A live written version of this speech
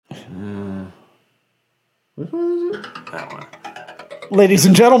That one. Ladies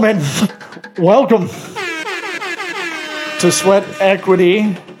and gentlemen, welcome to Sweat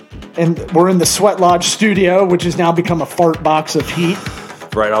Equity. And we're in the Sweat Lodge studio, which has now become a fart box of heat.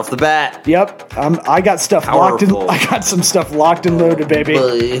 Right off the bat. Yep. I got stuff locked in. I got some stuff locked and loaded, baby.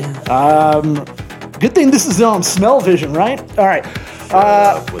 Good thing this is on Smell Vision, right? All right. Shut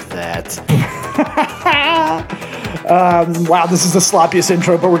up with that. Wow, this is the sloppiest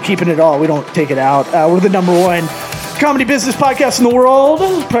intro, but we're keeping it all. We don't take it out. We're the number one comedy business podcast in the world.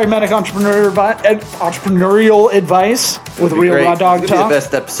 Pragmatic entrepreneurial advice with real raw dog It's gonna talk. be the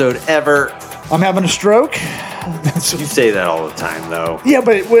best episode ever. I'm having a stroke. You say that all the time, though. Yeah,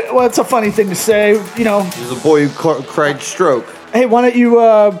 but it's a funny thing to say. You know, There's a boy who cried stroke. hey, why don't you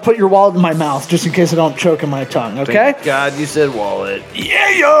put your wallet in my mouth just in case I don't choke in my tongue, okay? Thank God you said wallet.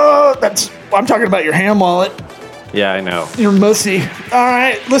 Yeah. I'm talking about your ham wallet. Yeah, I know. You're mussy. All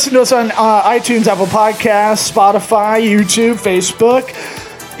right. Listen to us on iTunes, Apple Podcasts, Spotify, YouTube, Facebook.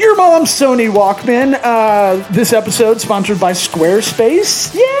 Your mom's Sony Walkman. This episode sponsored by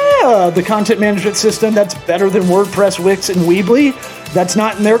Squarespace. Yeah, the content management system that's better than WordPress, Wix, and Weebly. That's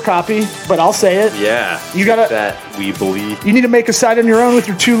not in their copy, but I'll say it. Yeah. You gotta- that Weebly. You need to make a site on your own with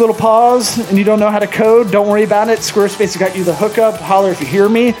your two little paws and you don't know how to code. Don't worry about it. Squarespace has got you the hookup. Holler if you hear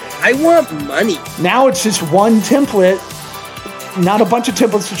me. I want money. Now it's just one template, not a bunch of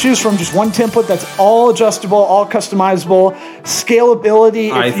templates to choose from, just one template that's all adjustable, all customizable,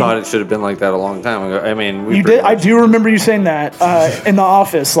 scalability. I thought it should have been like that a long time ago. I mean, You did. I do remember you saying that in the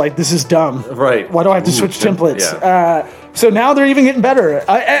office. Like, this is dumb. Right. Why do I have to switch templates? Yeah. So now they're even getting better.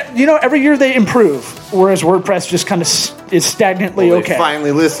 Every year they improve, whereas WordPress just kind of is stagnantly Well, okay. They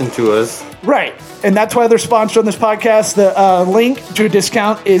finally listened to us. Right. And that's why they're sponsored on this podcast. The link to a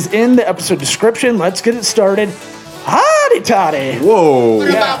discount is in the episode description. Let's get it started. Hotty toddy. Whoa. What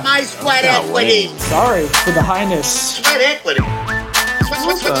about my sweat equity? Sorry for the highness. Sweat equity.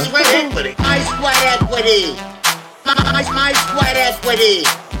 Sweat equity. My sweat equity. My sweat equity.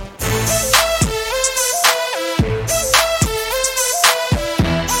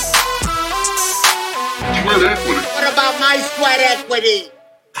 What about my sweat equity?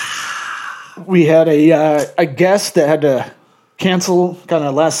 We had a guest that had to cancel kind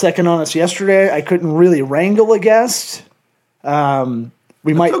of last second on us yesterday. I couldn't really wrangle a guest.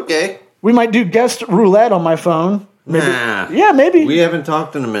 We might do guest roulette on my phone. Maybe. Nah. Yeah, maybe. We haven't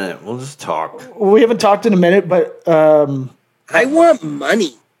talked in a minute. We'll just talk. We haven't talked in a minute, but I want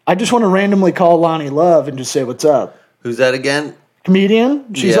money. I just want to randomly call Lonnie Love and just say what's up. Who's that again?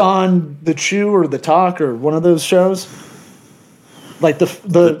 Comedian. She's Yeah. on The Chew or The Talk or one of those shows. Like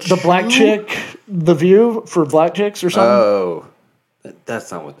the black chick, The View for black chicks or something. Oh.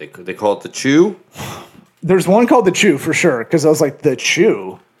 That's not what they call it. The Chew? There's one called The Chew for sure because I was like, The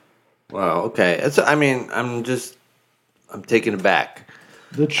Chew. Well, okay. I'm taken aback.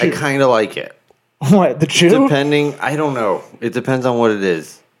 The Chew. I kind of like it. What, The Chew? Depending, I don't know. It depends on what it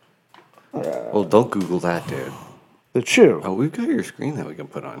is. Well, don't Google that, dude. The Chew. Oh, we've got your screen that we can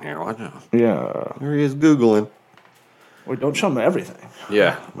put on here. Watch out. Yeah. Here he is Googling. Wait, don't show me everything.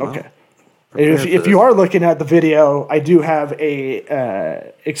 Yeah. Well, Okay. prepare If for you this. are looking at the video, I do have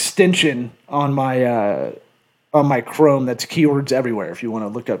a extension on my Chrome that's keywords everywhere. If you want to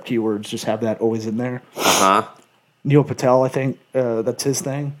look up keywords, just have that always in there. Uh-huh. Neil Patel, I think that's his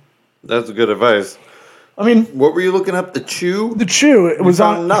thing. That's good advice. I mean, What were you looking up? The Chew? The Chew. It was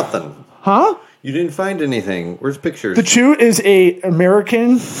found on. nothing. Huh? You didn't find anything. Where's pictures? The Chew is a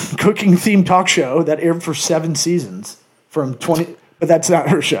American cooking themed talk show that aired for 7 seasons from 20. But that's not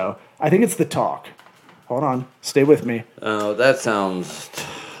her show. I think it's The Talk. Hold on, stay with me. Oh, that sounds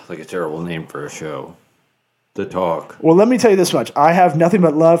like a terrible name for a show. The Talk. Well, let me tell you this much: I have nothing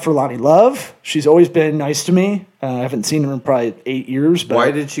but love for Lonnie Love. She's always been nice to me. I haven't seen her in probably 8 years. But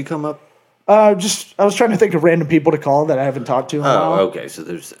Why did she come up? I was trying to think of random people to call that I haven't talked to in a while. Oh, okay. So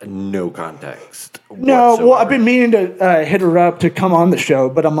there's no context. No, well, I've whatsoever. been meaning to hit her up to come on the show,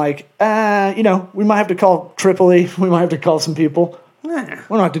 but I'm like, we might have to call Tripoli. We might have to call some people. We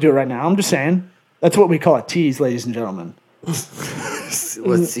don't have to do it right now. I'm just saying. That's what we call a tease, ladies and gentlemen.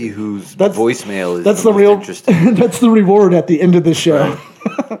 Let's see whose That's- voicemail is That's the most real. interesting. That's the reward at the end of the show.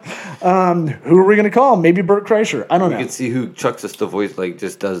 Who are we going to call? Maybe Bert Kreischer. I don't You know. can see who chucks us the voice, like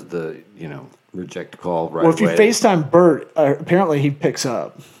just does the, reject call right Well, if you away. FaceTime Bert, apparently he picks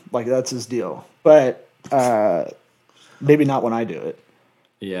up. Like, that's his deal. But maybe not when I do it.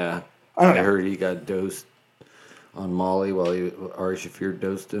 Yeah. I don't know. heard he got dosed on Molly while Ari Shaffir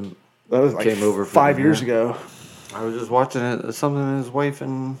dosed him. That was like Came over for 5 dinner. years ago. I was just watching it, something his wife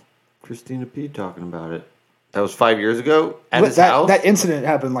and Christina P. talking about it. That was 5 years ago at his house? That incident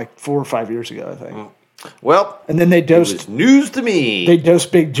happened like 4 or 5 years ago, I think. Well, And then they it dosed was news to me.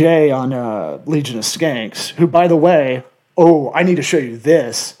 Big J on Legion of Skanks, who, by the way, I need to show you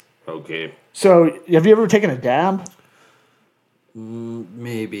this. Okay. So, have you ever taken a dab?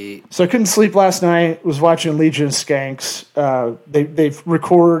 Maybe. So I couldn't sleep last night. Was watching Legion of Skanks. They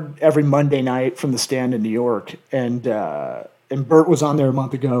record every Monday night from the stand in New York, and Bert was on there a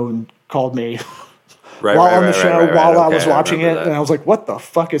month ago and called me while on the show while I was watching it, and I was like, "What the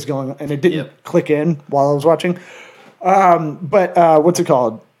fuck is going on?" And it didn't click in while I was watching. But what's it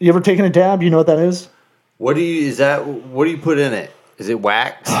called? You ever taken a dab? You know what that is? What do you put in it? Is it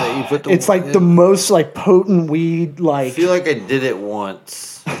wax that you put? It's like the most like potent weed. Like I feel like I did it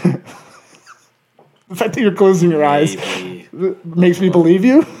once. the fact that you're closing your eyes Maybe. makes me believe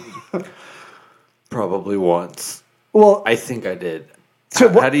you. Probably once. Well, I think I did. So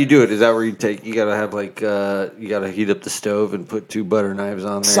How do you do it? Is that where you gotta have like you gotta heat up the stove and put 2 butter knives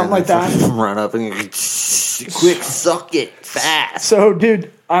on there, Something like that. Run up and you quick suck it fast. So,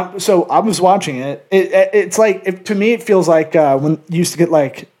 dude, I was watching it. It's like to me, it feels like when you used to get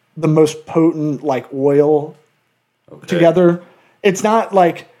like the most potent like oil together. It's not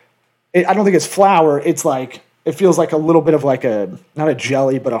like I don't think it's flour. It's like it feels like a little bit of like not a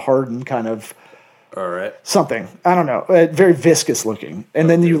jelly, but a hardened kind of All right. something. I don't know. Very viscous looking, and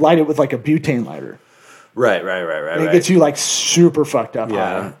then you light it with like a butane lighter. Right. And it gets you like super fucked up.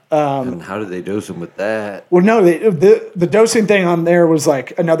 Yeah. High. And how do they dose them with that? Well, no, the dosing thing on there was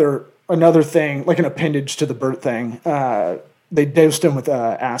like another thing, like an appendage to the Burt thing. They dosed him with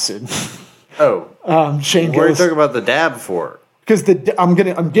acid. Oh, Shane what are you Gillis, talking about the dab for? because I'm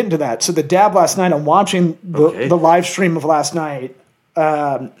getting to that. So the dab last night, I'm watching the live stream of last night,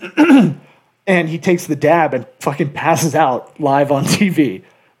 and he takes the dab and fucking passes out live on TV,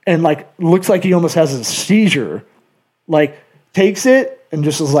 and like looks like he almost has a seizure. Like takes it and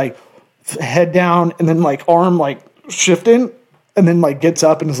just is like head down, and then like arm like shifting, and then like gets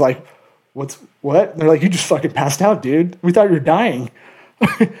up and is like, what? And they're like, you just fucking passed out, dude. We thought you were dying.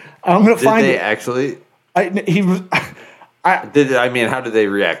 I'm gonna find Did they it. actually? He was. How did they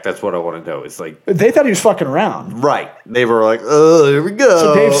react? That's what I want to know. It's like They thought he was fucking around. right. They were like, oh, here we go.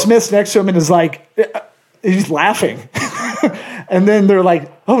 So Dave Smith's next to him and is like, he's laughing. And then they're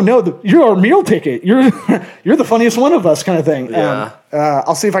like, oh no, you're our meal ticket. You're the funniest one of us, kind of thing. Yeah.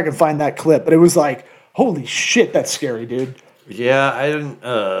 I'll see if I can find that clip. But it was like, holy shit, that's scary, dude. Yeah, I didn't.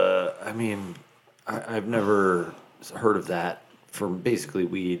 I've never heard of that from basically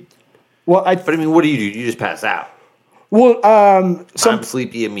weed. Well, But I mean, what do? You just pass out. I'm I'm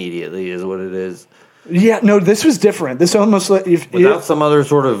sleepy immediately, is what it is. yeah, no, this was different. This almost like Without some other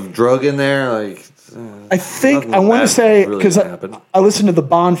sort of drug in there, like I think nothing I want to bad say really because happened. I listened to the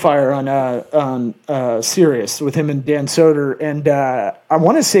Bonfire on Sirius with him and Dan Soder, and I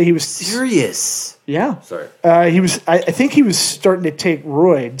want to say he was serious. yeah. Sorry. He was. I think he was starting to take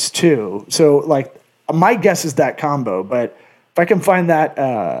roids too. So like, my guess is that combo. But if I can find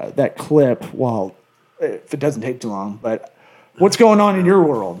that clip, well, if it doesn't take too long. But what's going on in your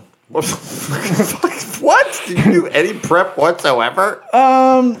world? What? Did you do any prep whatsoever?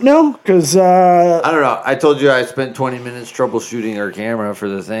 No, because I don't know. I told you I spent 20 minutes troubleshooting our camera for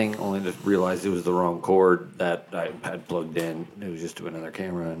the thing, only to realize it was the wrong cord that I had plugged in. It was just to another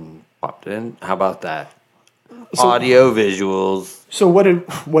camera and popped it in. How about that? Audio visuals. so what did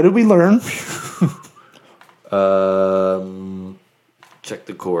we learn? Check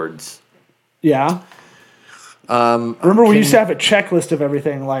the chords. Yeah. Remember we used to have a checklist of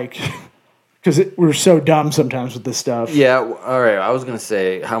everything, like, because we're so dumb sometimes with this stuff. Yeah, all right. I was going to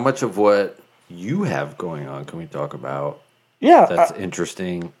say, how much of what you have going on can we talk about? Yeah. That's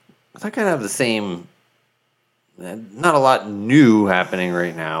interesting. I kind of have the same, not a lot new happening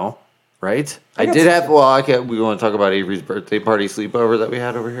right now, right? I did have, we want to talk about Avery's birthday party sleepover that we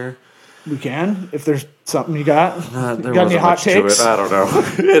had over here. We can, if there's something you got. There Got any wasn't hot much to takes? it. I don't know.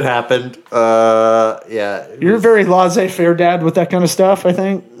 It happened. Yeah. You're a very laissez-faire dad with that kind of stuff, I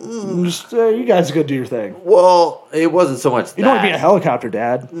think. Just you guys go do your thing. Well, it wasn't so much You don't want to be a helicopter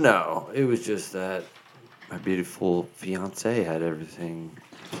dad. No, it was just that my beautiful fiance had everything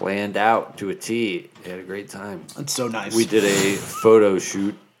planned out to a T. They had a great time. That's so nice. We did a photo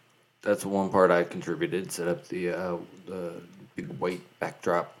shoot. That's one part I contributed. Set up the big white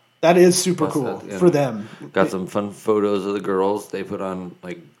backdrop. That is super Plus cool that, yeah. for them. Got some fun photos of the girls. They put on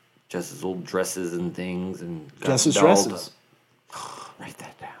like Jess's old dresses and things, and got Jess's dolled dresses. up. Write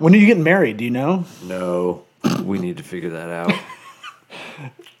that down. When are you getting married? Do you know? No, we need to figure that out.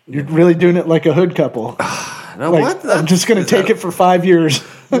 You're really doing it like a hood couple. No, Like, what? I'm just going to take it for 5 years.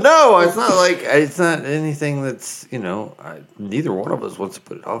 No, it's not like it's not anything that's neither one of us wants to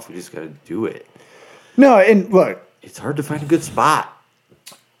put it off. We just got to do it. No, and look, It's hard to find a good spot.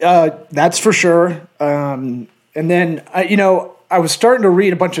 that's for sure. And then, I was starting to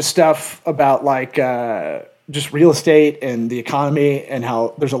read a bunch of stuff about like just real estate and the economy and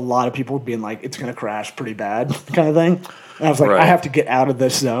how there's a lot of people being like, it's going to crash pretty bad kind of thing. And I was like, Right. I have to get out of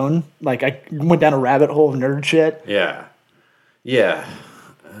this zone. Like I went down a rabbit hole of nerd shit. Yeah. Yeah.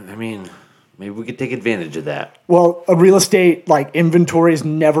 I mean, maybe we could take advantage of that. Well, a real estate like inventory has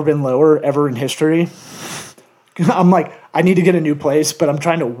never been lower ever in history. I'm like, I need to get a new place, but I'm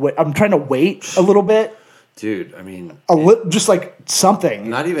trying to wait a little bit, Dude, I mean, just like something.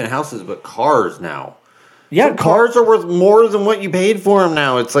 not even houses, but cars now. Yeah, Cars are worth more than what you paid for them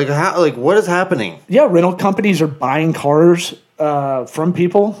now. It's like, what is happening? Yeah, rental companies are buying cars from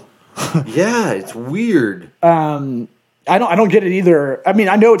people. Yeah, it's weird. I don't get it either. I mean,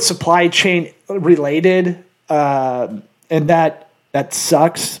 I know it's supply chain related, and that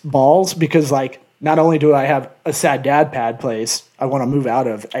sucks balls because like not only do I have a sad dad pad place I want to move out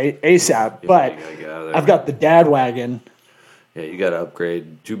of ASAP, but you gotta get out of there, I've got the dad wagon. Yeah, you got to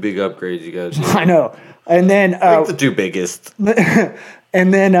upgrade. 2 big upgrades you got to do. I know, and then Like the 2 biggest.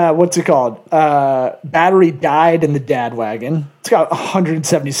 and then what's it called? Battery died in the dad wagon. It's got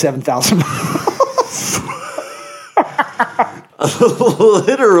 177,000.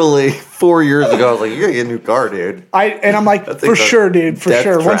 Literally 4 years ago, I was like, "You gotta get a new car, dude." I'm like, That for thing's a sure, dude, for death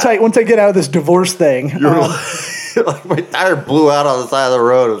sure. Once trap. I get out of this divorce thing, Like my tire blew out on the side of the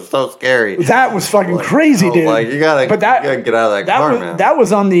road. It was so scary. that was fucking Like, crazy, I was dude. like, you gotta get out of that car, was, man. That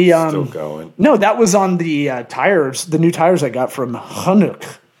was on the Still going. no, that was on the tires, the new tires I got from Hanuk,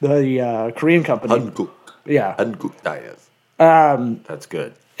 the Korean company. Uncooked. Yeah, Uncooked tires. That's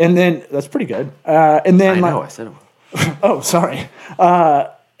good. and then that's pretty good. And then I like, know. I said it. oh, sorry.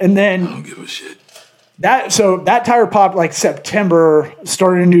 And then I don't give a shit. that tire popped like September.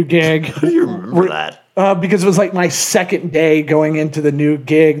 Started a new gig. How do you remember that? Because it was like my second day going into the new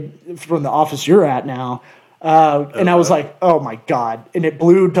gig from the office you're at now. And I was like, oh my God. And it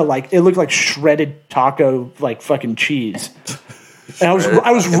blew to like, it looked like shredded taco, like fucking cheese. And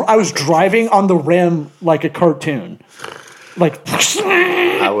I was driving on the rim like a cartoon. Like,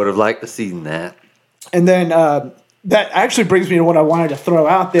 I would have liked to seen that. and then that actually brings me to what I wanted to throw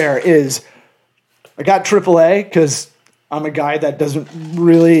out there is I got AAA because I'm a guy that doesn't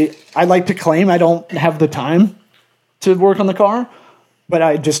really, I like to claim I don't have the time to work on the car, but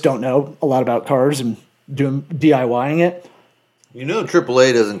I just don't know a lot about cars and doing DIYing it. You know,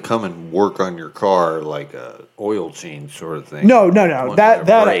 AAA doesn't come and work on your car like a oil change sort of thing. No. One That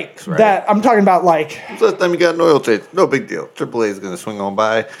breaks, right? that I'm talking about like, When's the last time you got an oil change? No big deal. AAA is going to swing on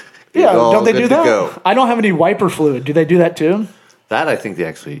by. yeah, All don't they good do to that? go. I don't have any wiper fluid. Do they do that too? That I think they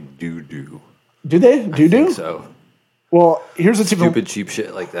actually do. Do they? I think so. Well, here's what's even Stupid cheap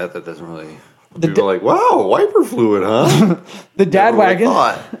shit like that doesn't really. The People are like, wow, wiper fluid, huh? the dad Never would've wagon.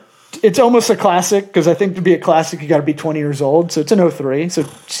 thought. It's almost a classic because I think to be a classic, you got to be 20 years old. So it's an 03. So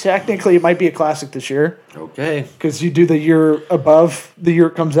technically, it might be a classic this year Okay. because you do the year above the year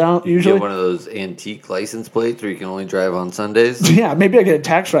it comes out You usually. get one of those antique license plates where you can only drive on Sundays. Yeah, maybe I get a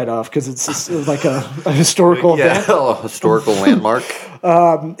tax write off because it's like a historical Yeah, event. a historical landmark.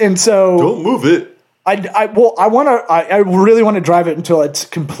 And so Don't move it. I really want to drive it until it's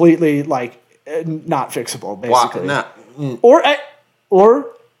completely like not fixable, basically. Wow, Or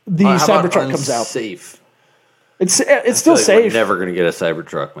the how about Cybertruck comes out. Safe. It's still safe. We're never gonna get a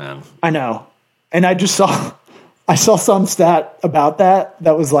Cybertruck, man. I know. And I saw some stat about that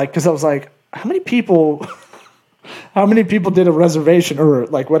was like, because I was like, how many people did a reservation or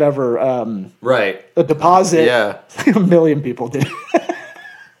like whatever, Right. a deposit? Yeah. A million people did.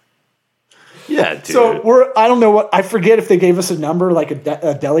 Yeah, dude. So I don't know I forget if they gave us a number, like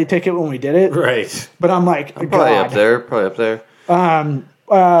a deli ticket when we did it. right. But I'm like, Probably God. up there. Probably up there.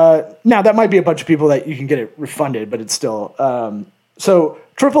 Now that might be a bunch of people that you can get it refunded, but it's still, so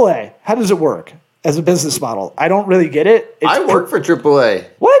AAA, how does it work as a business model? I don't really get it. I work for AAA.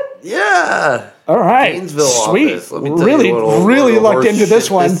 What? Yeah. All right, Gainesville sweet. office. Let me tell you what Really little lucked horse into this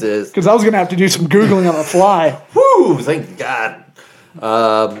shit one this is. because I was going to have to do some googling on the fly. Woo! Thank God.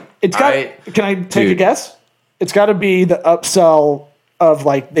 It's got. Can I take a Dude. guess? It's got to be the upsell of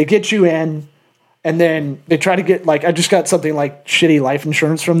like they get you in, and then they try to get like I just got something like shitty life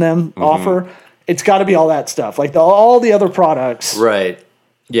insurance from them offer. It's got to be all that stuff, like all the other products. Right.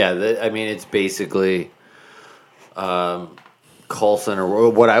 Yeah. I mean, it's basically call center.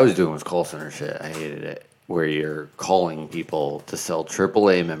 What I was doing was call center shit. I hated it. Where you're calling people to sell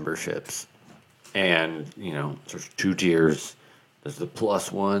AAA memberships, and there's 2 tiers. There's the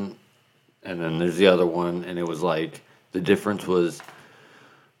plus one, and then there's the other one. And it was like the difference was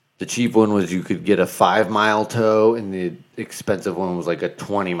The cheap one was you could get a 5-mile tow, and the expensive one was like a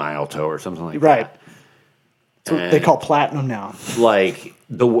 20-mile tow or something like Right. that. That's what they call platinum now. Like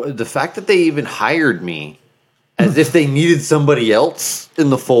the fact that they even hired me as if they needed somebody else in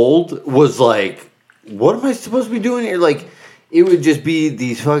the fold was like, what am I supposed to be doing here? Like, it would just be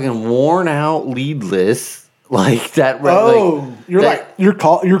these fucking worn out lead lists like that. Oh, you're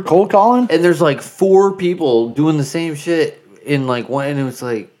cold calling? and there's like 4 people doing the same shit in like one, and it was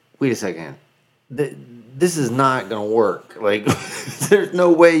like, wait a second, this is not gonna work. Like, there's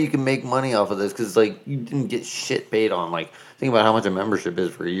no way you can make money off of this because like you didn't get shit paid on. Like, think about how much a membership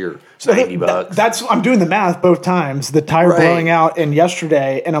is for a year. So $90. that's I'm doing the math both times. The tire Right. blowing out and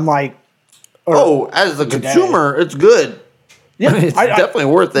yesterday, and I'm like, As a consumer, it's good. yeah, It's I- definitely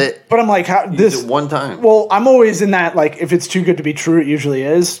worth it. but I'm like, how Use this it one time. Well, I'm always in that, like, if it's too good to be true, it usually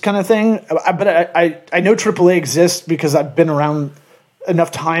is kind of thing. But I know AAA exists because I've been around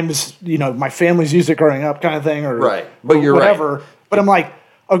enough times, my family's used it growing up kind of thing, or Right. But or you're whatever. right. But I'm like,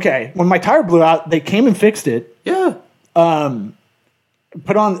 okay, when my tire blew out, they came and fixed it, Yeah.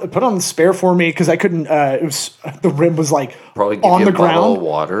 put on the spare for me because I couldn't. It was the rim was like Probably give on you the a bottle ground. of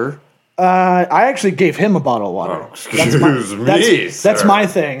water. I actually gave him a bottle of water. Oh, excuse me, That's sir. my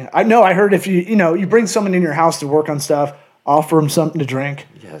thing. I know. I heard if you bring someone in your house to work on stuff, offer them something to drink.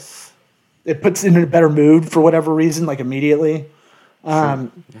 Yes. It puts them in a better mood for whatever reason, like immediately.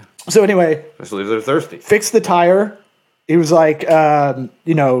 So anyway, Especially if they're thirsty. fixed the tire. He was like, you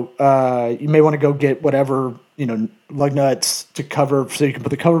may want to go get whatever, lug nuts to cover so you can put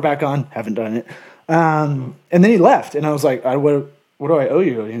the cover back on. Haven't done it. And then he left, and I was like, what do I owe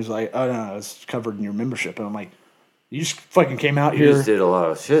you? And he was like, oh no, it's covered in your membership. And I'm like, you just fucking came out You here. just did a lot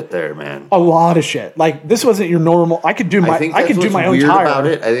of shit there, man. A lot of shit. Like, this wasn't your normal. I could do my own weird tire. about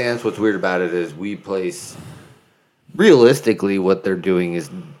it. I think that's what's weird about it is we place. Realistically, what they're doing is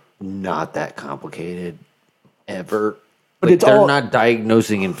not that complicated, ever. But Like, it's they're all- not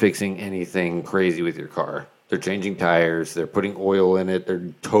diagnosing and fixing anything crazy with your car. They're changing tires. They're putting oil in it. They're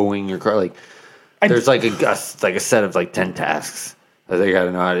towing your car. Like, there's like a set of like 10 tasks that they got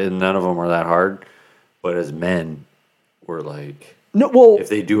to know. And none of them are that hard. But as men, we're like, No, well, if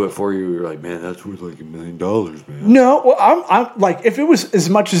they do it for you, you're like, man, that's worth like $1 million, man. no. Well, I'm like, if it was as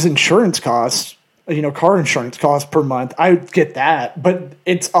much as insurance costs, car insurance costs per month, I would get that. But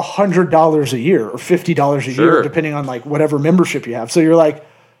it's $100 a year or $50 a year, Sure. depending on like whatever membership you have. So you're like,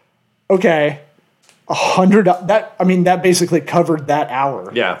 okay, $100. That basically covered that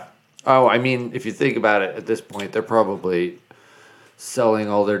hour. Yeah. Oh, I mean, if you think about it, at this point, they're probably selling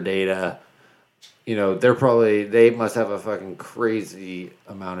all their data. They must have a fucking crazy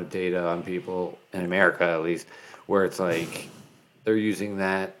amount of data on people in America, at least, where it's like they're using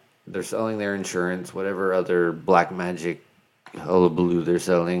that. They're selling their insurance, whatever other black magic hullabaloo they're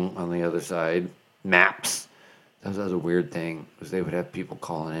selling on the other side. Maps. That was the other weird thing, was they would have people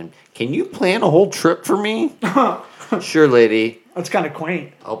calling in. Can you plan a whole trip for me? Sure, lady. That's kind of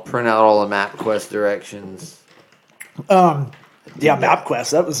quaint. I'll print out all the MapQuest directions. Yeah,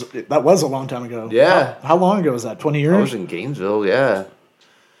 MapQuest. That was a long time ago. Yeah. How long ago was that? 20 years? I was in Gainesville, yeah.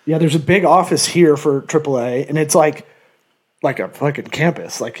 Yeah, there's a big office here for AAA, and it's like a fucking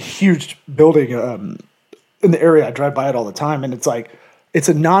campus, like a huge building in the area. I drive by it all the time, and it's a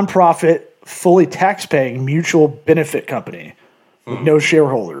nonprofit, fully tax-paying mutual benefit company with no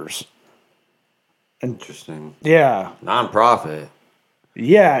shareholders. Interesting. Yeah, Nonprofit.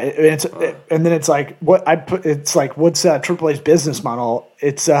 yeah, and then it's like It's like what's AAA's business model?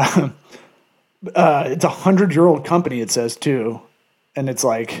 It's it's a 100-year-old company. It says too, and it's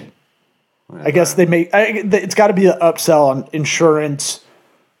like. I guess it's got to be an upsell on insurance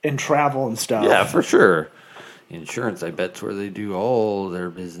and travel and stuff. Yeah, for sure. Insurance, I bet's where they do all their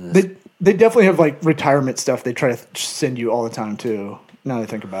business. They definitely have like retirement stuff they try to send you all the time too. Now that I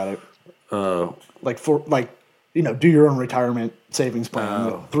think about it. Do your own retirement savings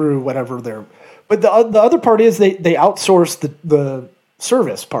plan through whatever they're. But the other part is they outsource the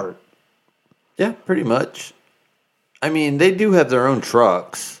service part. Yeah, pretty much. I mean, they do have their own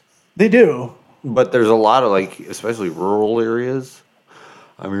trucks. They do. But there's a lot of, especially rural areas.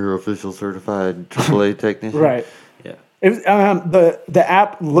 I'm your official certified AAA technician. Right. Yeah. The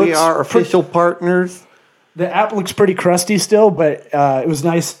app looks. We are official partners. The app looks pretty crusty still, but it was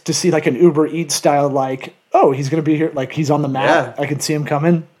nice to see like an Uber Eats style, he's going to be here. Like he's on the map. Yeah. I can see him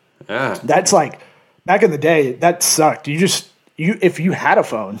coming. Yeah. That's like, back in the day, that sucked. If you had a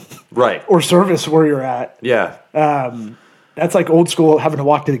phone Right. or service where you're at, Yeah. that's like old school having to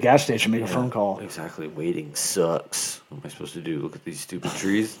walk to the gas station, make a phone call. Exactly. Waiting sucks. What am I supposed to do? Look at these stupid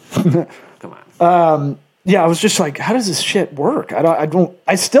trees? Come on. Yeah, I was just like, how does this shit work?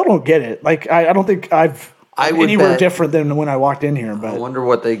 I still don't get it. Like, I don't think I'm would anywhere bet- different than when I walked in here. I But wonder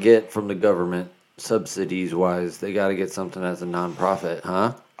what they get from the government subsidies wise. They got to get something as a nonprofit,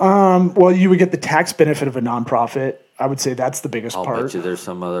 huh? well, you would get the tax benefit of a nonprofit. I would say that's the biggest I'll part. bet you there's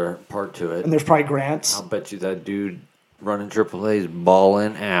some other part to it. And there's probably grants. I'll bet you that dude running AAA is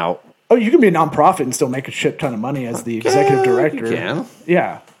balling out. Oh, you can be a nonprofit and still make a shit ton of money as the executive director. You can.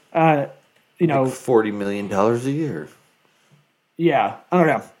 Yeah. You know, $40 million a year. yeah. I don't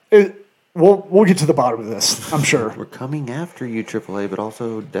know. We'll get to the bottom of this, I'm sure. We're coming after you, AAA, but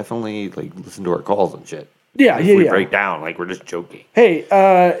also definitely like listen to our calls and shit. Yeah, If yeah, we yeah. break down, like we're just joking. Hey,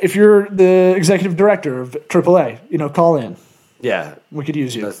 if you're the executive director of AAA, you know, call in. Yeah, We could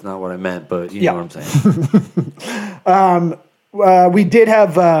use you. that's not what I meant, but you Yeah. know what I'm saying. We did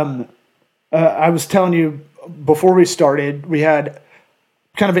have. I was telling you before we started, we had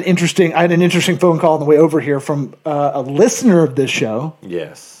kind of an interesting. I had an interesting phone call on the way over here from a listener of this show.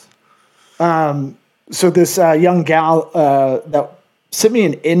 Yes. So this young gal that sent me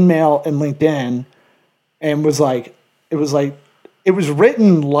an in-mail in LinkedIn and was like, it was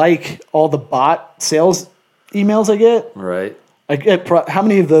written like all the bot sales emails I get. Right. I get how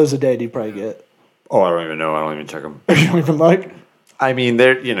many of those a day do you probably get? Oh, I don't even know. I don't even check them. You don't even like. I mean,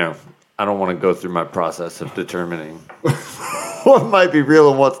 I don't want to go through my process of determining what might be real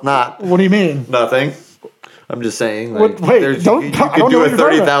and what's not. What do you mean? Nothing. I'm just saying. Like, Wait, there's- don't- you I could don't know do what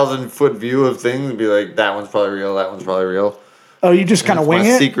a you're talking 30,000-foot view of things and be like, that one's probably real, that one's probably real. Oh, you just kind of That's wing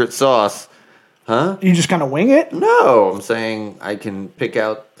my it. secret sauce. You just kind of wing it. No, I'm saying I can pick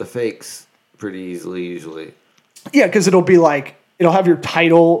out the fakes pretty easily, usually. Yeah, because it'll be like it'll have your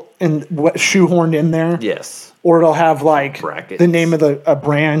title and shoehorned in there. Yes. Or it'll have like Brackets. the name of a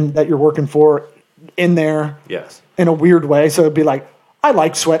brand that you're working for in there Yes. in a weird way. So it'd be like, I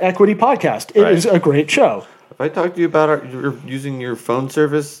like Sweat Equity Podcast. It Right. is a great show. If I talk to you about you're using your phone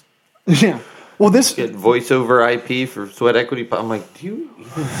service, Yeah. Well, this get voice over IP for Sweat Equity, I'm like, do you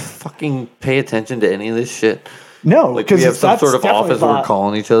even fucking pay attention to any of this shit? no, Like, because we have some sort of definitely office where we're bot.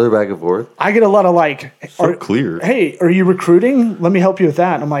 calling each other back and forth. I get a lot of like, So clear. Hey, are you recruiting? Let me help you with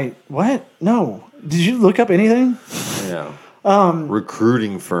that. And I'm like, what? No. Did you look up anything? Yeah.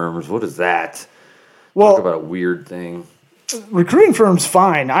 Recruiting firms, what is that? Well, Talk about a weird thing. recruiting firms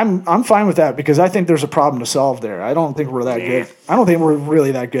fine. I'm fine with that because I think there's a problem to solve there. I don't think we're that good. I don't think we're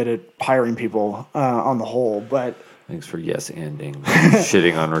really that good at hiring people on the whole. But Thanks for yes-anding,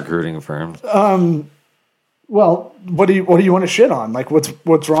 shitting on recruiting firms. well, what do you want to shit on? Like what's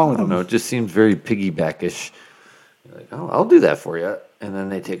wrong with them? No, it just seems very piggybackish. You're like, oh, I'll do that for you, and then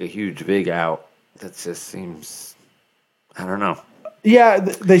they take a huge big out. That just seems, I don't know. Yeah,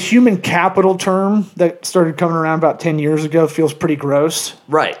 the human capital term that started coming around about 10 years ago feels pretty gross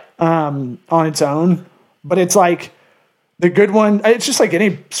Right. on its own. But it's like the good one. It's just like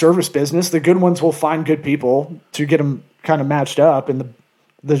any service business. The good ones will find good people to get them kind of matched up, and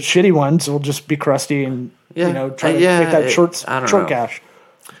the shitty ones will just be crusty and Yeah, try to yeah, make that I short don't know. cash.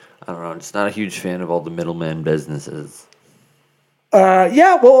 I don't know. I'm just not a huge fan of all the middleman businesses.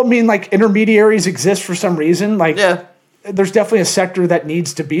 Yeah, well, I mean, like intermediaries exist for some reason. Like, Yeah. there's definitely a sector that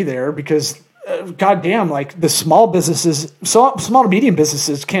needs to be there because, goddamn, like the small businesses, small to medium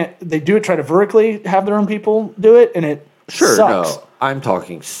businesses can't. They do it, try to vertically have their own people do it, and it Sure, sucks. no. I'm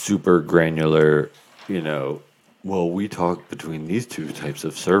talking super granular, well, we talk between these two types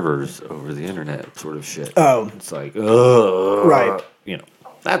of servers over the internet sort of shit. Oh. It's like, ugh. Right.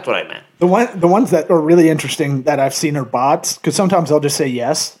 That's what I meant. The ones that are really interesting that I've seen are bots because sometimes I'll just say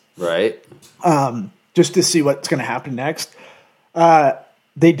yes Right? just to see what's going to happen next.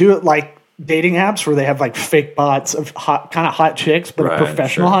 They do it like dating apps where they have like fake bots of hot chicks, but Right, a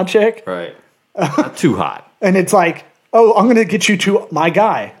professional sure. hot chick. Right. Not too hot. And it's like, oh, I'm going to get you to my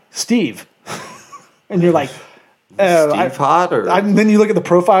guy, Steve. And you're like, Steve hot or and then you look at the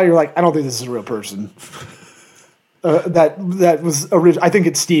profile, you're like, I don't think this is a real person. That was original. I think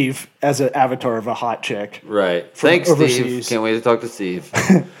it's Steve as an avatar of a hot chick. right. Thanks, Steve. overseas. Can't wait to talk to Steve.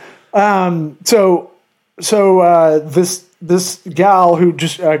 So this gal who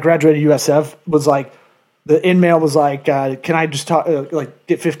just graduated USF was like, the in-mail was like, can I just talk,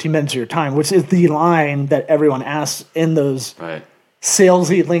 get 15 minutes of your time, which is the line that everyone asks in those Right.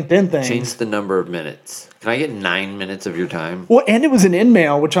 salesy LinkedIn things. Change the number of minutes. Can I get 9 minutes of your time? Well, and it was an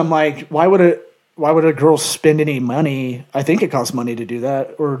in-mail, which I'm like, why would a girl spend any money? I think it costs money to do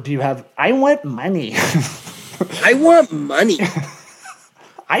that. Or do you have, I want money. I want money.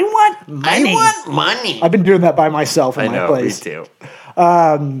 I want money. money. I've been doing that by myself in I my know, place. me too.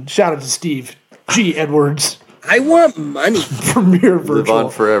 Shout out to Steve G. Edwards. I want money. Premiere Live Virtual. on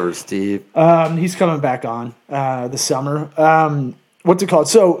forever, Steve. He's coming back on this summer. What's it called?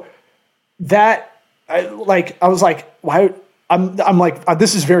 So that I was like, why? I'm like,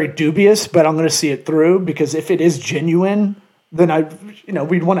 this is very dubious, but I'm going to see it through because if it is genuine, then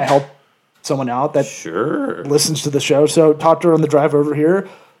we'd want to help someone out that Sure. listens to the show. So talked to her on the drive over here.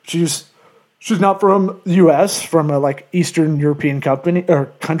 She's not from the U.S., from a like Eastern European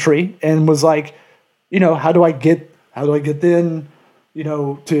country, and was like, how do I get in,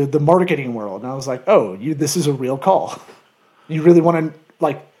 to the marketing world? And I was like, this is a real call. You really want to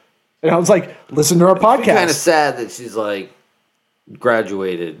and I was like, listen to our podcast. Kind of sad that she's like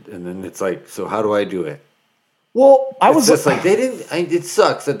graduated, and then it's like, so how do I do it? Well, I was just like they didn't. It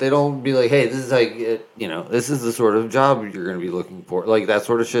sucks that they don't be like, hey, this is like, this is the sort of job you're going to be looking for, like that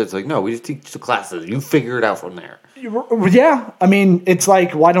sort of shit. It's like, no, we just teach the classes. You figure it out from there. Yeah, I mean, it's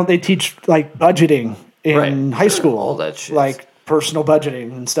like, why don't they teach like budgeting in high school? All that shit, like personal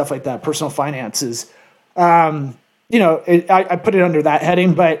budgeting and stuff like that, personal finances. I put it under that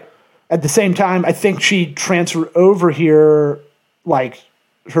heading, but at the same time, I think she transferred over here like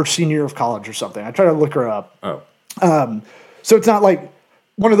her senior year of college or something. I try to look her up. Oh. So it's not like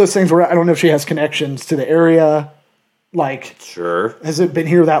one of those things where I don't know if she has connections to the area. Like, sure, has it been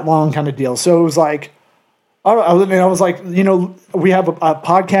here that long kind of deal? So it was like, I was like, we have a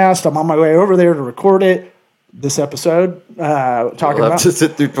podcast. I'm on my way over there to record it. This episode, talking about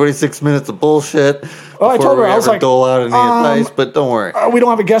Oh, I told her, I was like, dole out any advice, but don't worry. We don't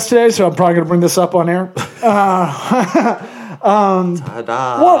have a guest today, so I'm probably going to bring this up on air.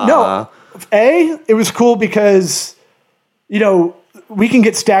 Well, no. It was cool because, we can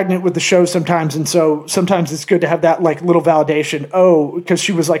get stagnant with the show sometimes. And so sometimes it's good to have that like little validation. Oh, because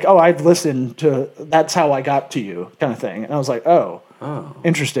she was like, I've listened to, that's how I got to you kind of thing. And I was like,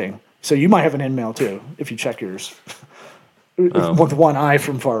 interesting. So you might have an in-mail too, if you check yours with one eye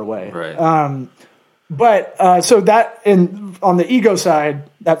from far away. Right. But so that on the ego side,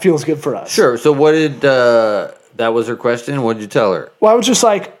 that feels good for us. Sure. So what did, that was her question. What did you tell her? Well, I was just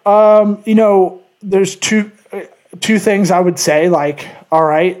like, there's two things I would say. Like, all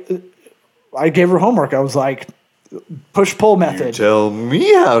right, I gave her homework. I was like, push-pull method. You tell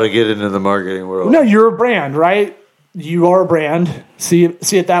me how to get into the marketing world. No, you're a brand, right? You are a brand. See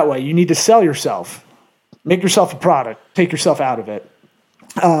it that way. You need to sell yourself. Make yourself a product. Take yourself out of it.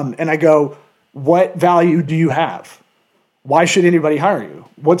 And I go, what value do you have? Why should anybody hire you?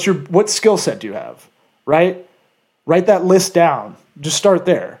 What skill set do you have? Right? Write that list down. Just start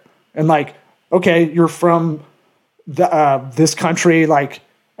there. And like, okay, you're from this country. Like,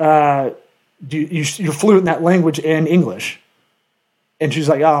 you're fluent in that language and English. And she's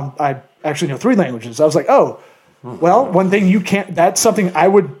like, I actually know 3 languages. I was like, well, one thing you can't, that's something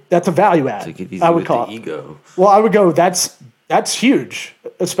that's a value add. Take it easy I would with call the it. ego. Well, I would go, that's huge,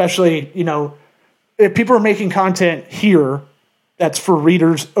 especially, if people are making content here that's for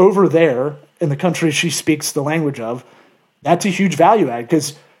readers over there in the country she speaks the language of, that's a huge value add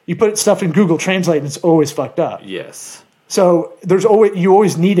because you put stuff in Google Translate and it's always fucked up. Yes. So you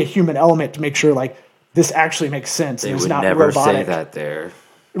always need a human element to make sure like this actually makes sense. They and it's would not never robotic. say that there.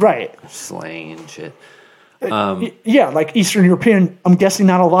 Right. Slang and shit. Yeah, like Eastern European, I'm guessing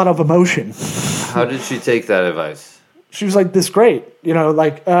not a lot of emotion. How did she take that advice? She was like, this great,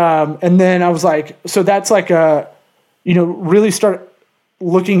 and then I was like, so that's like really start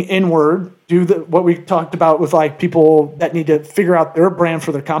looking inward, do what we talked about with like people that need to figure out their brand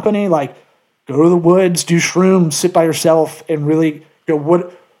for their company, like go to the woods, do shrooms, sit by yourself and really go,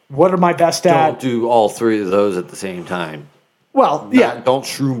 what are my best at? Don't do all 3 of those at the same time. Well, yeah. Don't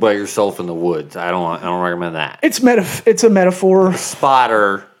shroom by yourself in the woods. I don't recommend that. It's a metaphor.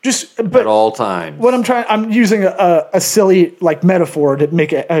 Spotter But at all times. What I'm using a silly like metaphor to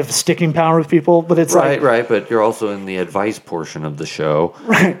make it have sticking power with people, but it's right. But you're also in the advice portion of the show,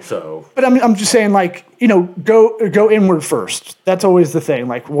 right? So, but I'm just saying, like, go inward first. That's always the thing.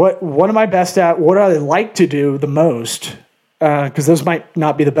 Like, what am I best at? What do I like to do the most? Because those might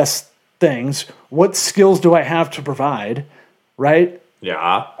not be the best things. What skills do I have to provide? Right?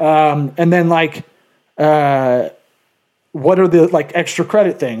 Yeah. And then like, what are the like extra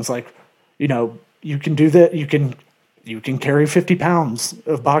credit things? Like, you can do that. You can carry 50 pounds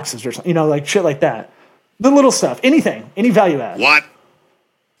of boxes or something, like shit like that. The little stuff, anything, any value add.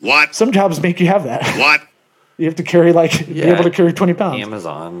 What? Some jobs make you have that. What? You have to carry be able to carry 20 pounds.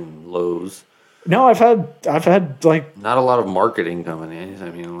 Amazon, Lowe's. No, I've had like not a lot of marketing coming in.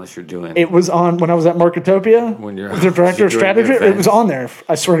 I mean, unless you're doing it was on when I was at Marketopia. When you're the director of doing strategy, it was events. on there.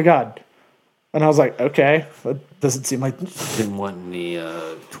 I swear to God. And I was like, okay, that doesn't seem like. Didn't want any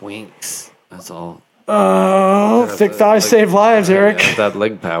twinks. That's all. Thick thighs save lives, Eric. Yeah, that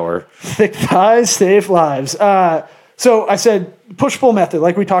leg power. Thick thighs save lives. So I said push-pull method,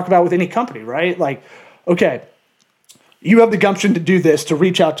 like we talk about with any company, right? Like, okay, you have the gumption to do this, to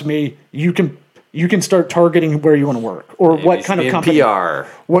reach out to me. You can start targeting where you want to work, or what kind of company. PR.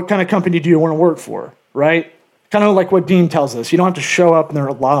 What kind of company do you want to work for, right? Kind of like what Dean tells us. You don't have to show up in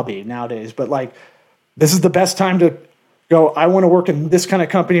their lobby nowadays, but like, this is the best time to go, I want to work in this kind of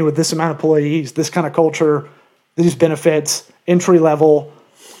company with this amount of employees, this kind of culture, these benefits, entry level,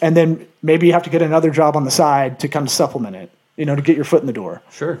 and then maybe you have to get another job on the side to kind of supplement it, to get your foot in the door.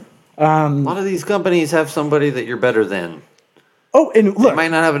 Sure. A lot of these companies have somebody that you're better than. Oh, and look, they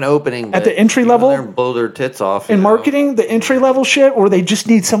might not have an opening at the entry level, and blow their tits off in marketing. The entry level shit, or they just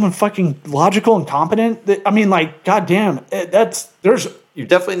need someone fucking logical and competent. I mean, like, goddamn, You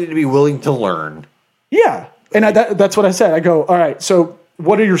definitely need to be willing to learn. Yeah, and that's what I said. I go, all right. So,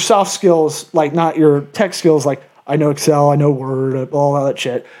 what are your soft skills? Like, not your tech skills. Like, I know Excel, I know Word, all that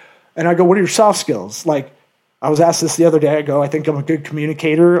shit. And I go, what are your soft skills? Like, I was asked this the other day. I go, I think I'm a good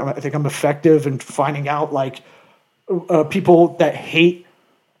communicator. I think I'm effective in finding out like people that hate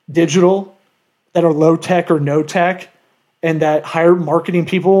digital, that are low tech or no tech, and that hire marketing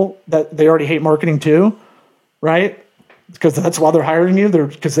people that they already hate marketing too, right? Because that's why they're hiring you.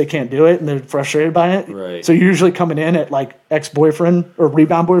 Because they can't do it and they're frustrated by it. Right. So you're usually coming in at like ex-boyfriend or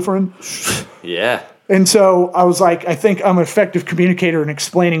rebound boyfriend. Yeah. And so I was like, I think I'm an effective communicator in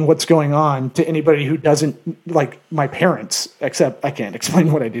explaining what's going on to anybody who doesn't, like my parents, except I can't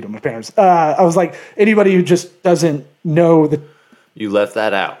explain what I do to my parents. I was like, anybody who just doesn't know the... You left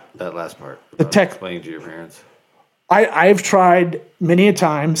that out, that last part. The tech... Explaining to your parents. I've tried many a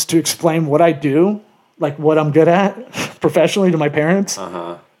times to explain what I do, like what I'm good at professionally to my parents.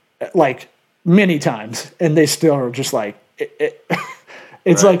 Like many times. And they still are just like...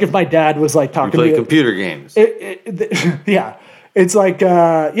 It's right. Like if my dad was like talking to me. You play computer games. Yeah. It's like,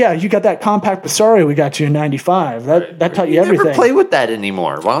 you got that compact Basario we got you in 95. That taught you everything. Never play with that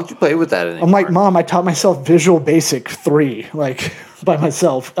anymore. Why don't you play with that anymore? I'm like, Mom, I taught myself Visual Basic 3, like by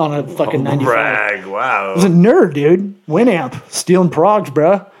myself on a fucking 95. Brag, wow. I was a nerd, dude. Winamp, stealing progs,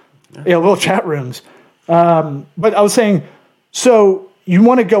 bruh. Yeah, little chat rooms. But I was saying, so you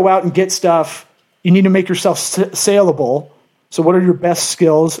want to go out and get stuff. You need to make yourself saleable. So what are your best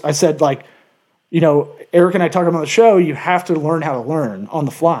skills? I said, like, Eric and I talk about the show, you have to learn how to learn on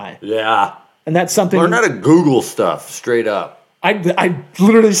the fly. Yeah. And that's something... Learn how to Google stuff, straight up. I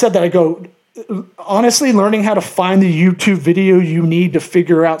literally said that. I go, honestly, learning how to find the YouTube video you need to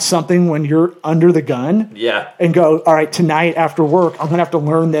figure out something when you're under the gun. Yeah. And go, all right, tonight after work, I'm going to have to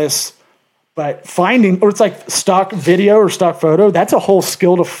learn this. But or it's like stock video or stock photo, that's a whole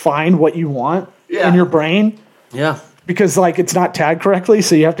skill to find what you want in your brain. Yeah. Because like it's not tagged correctly,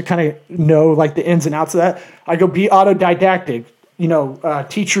 so you have to kind of know like the ins and outs of that. I go be autodidactic,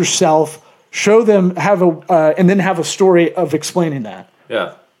 teach yourself, show them, and then have a story of explaining that.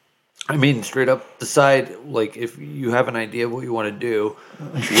 Yeah, I mean straight up decide like if you have an idea of what you want to do,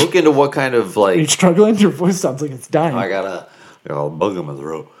 look into what kind of like. Are you struggling? Your voice sounds like it's dying. I got a bug in my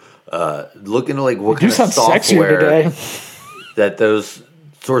throat. Look into like what you kind of software today. that those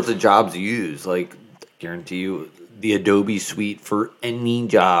sorts of jobs use. Like, guarantee you. The Adobe suite for any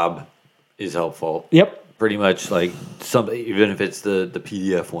job is helpful. Yep. Pretty much like something, even if it's the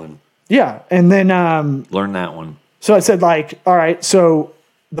PDF one. Yeah. And then learn that one. So I said, like, all right, so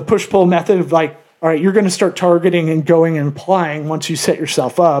the push-pull method of like, all right, you're going to start targeting and going and applying once you set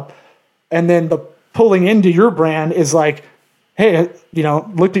yourself up. And then the pulling into your brand is like, hey,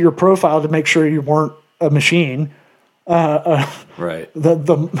 looked at your profile to make sure you weren't a machine. Right.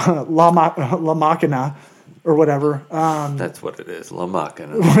 The La Machina. Or whatever. That's what it is. La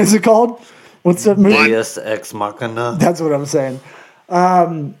Machina. What is it called? What's that movie? Deus Ex Machina. That's what I'm saying.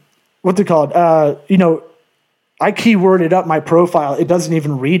 What's it called? I keyworded up my profile. It doesn't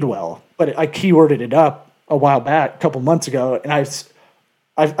even read well, but I keyworded it up a while back, a couple months ago, and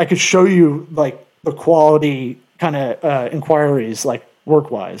I could show you like the quality kind of inquiries, like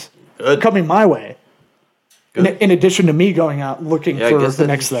work-wise, coming my way. In addition to me going out looking for the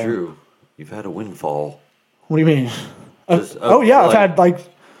next thing. True. You've had a windfall. What do you mean? I've had like,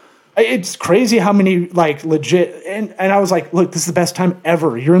 it's crazy how many like legit, and I was like, look, this is the best time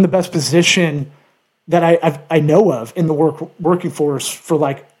ever. You're in the best position that I know of in the working force for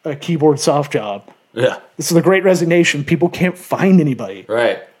like a keyboard soft job. Yeah. This is a great resignation. People can't find anybody.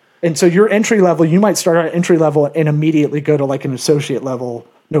 Right. And so your entry level, you might start at entry level and immediately go to like an associate level,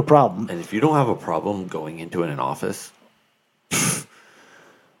 no problem. And if you don't have a problem going into an office...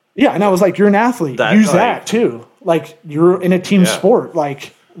 Yeah, and I was like, you're an athlete. Use that too. Like you're in a team sport.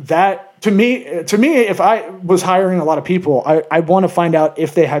 Like that to me, if I was hiring a lot of people, I want to find out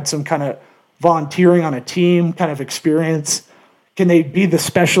if they had some kind of volunteering on a team kind of experience. Can they be the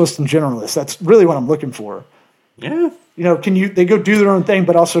specialist and generalist? That's really what I'm looking for. Yeah. They go do their own thing,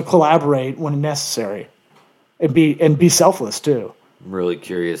 but also collaborate when necessary and be selfless too. I'm really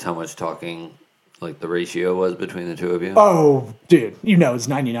curious how much talking, like the ratio was between the two of you. Oh, dude, it's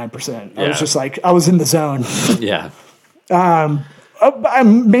 99%. I was just like, I was in the zone. Yeah.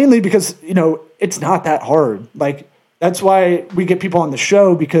 I'm mainly because, it's not that hard. Like, that's why we get people on the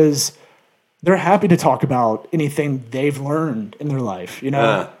show, because they're happy to talk about anything they've learned in their life,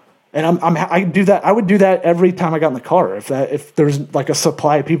 And I do that. I would do that every time I got in the car. If there's like a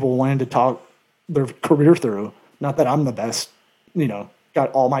supply of people wanting to talk their career through. Not that I'm the best,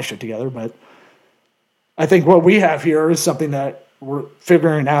 got all my shit together, but I think what we have here is something that we're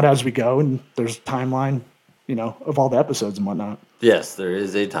figuring out as we go, and there's a timeline, of all the episodes and whatnot. Yes, there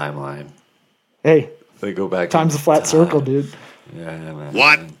is a timeline. Hey, They go back. time's a flat circle, dude. Yeah, man.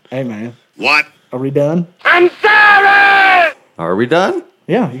 What? Hey, man. What? Are we done? Are we done?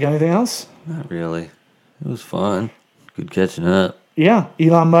 Yeah, you got anything else? Not really. It was fun. Good catching up. Yeah,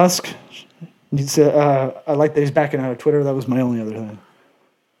 Elon Musk. I like that he's backing out of Twitter. That was my only other thing.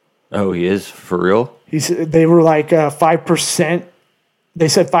 Oh, he is? For real? They were like 5%. They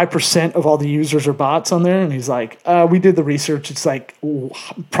said 5% of all the users are bots on there, and he's like, we did the research. It's like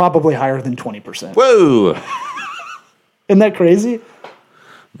probably higher than 20%. Whoa! Isn't that crazy?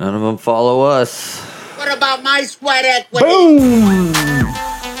 None of them follow us. What about my sweat equity? Boom!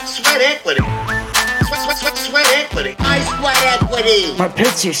 Sweat equity. Sweat equity. My sweat equity. My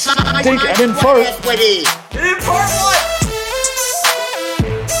pits are My stink. I didn't sweat fart. equity. You didn't fart what?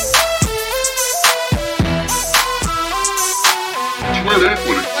 Sweat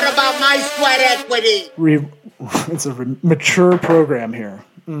equity. What about my sweat equity? It's a mature program here.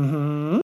 Mm-hmm.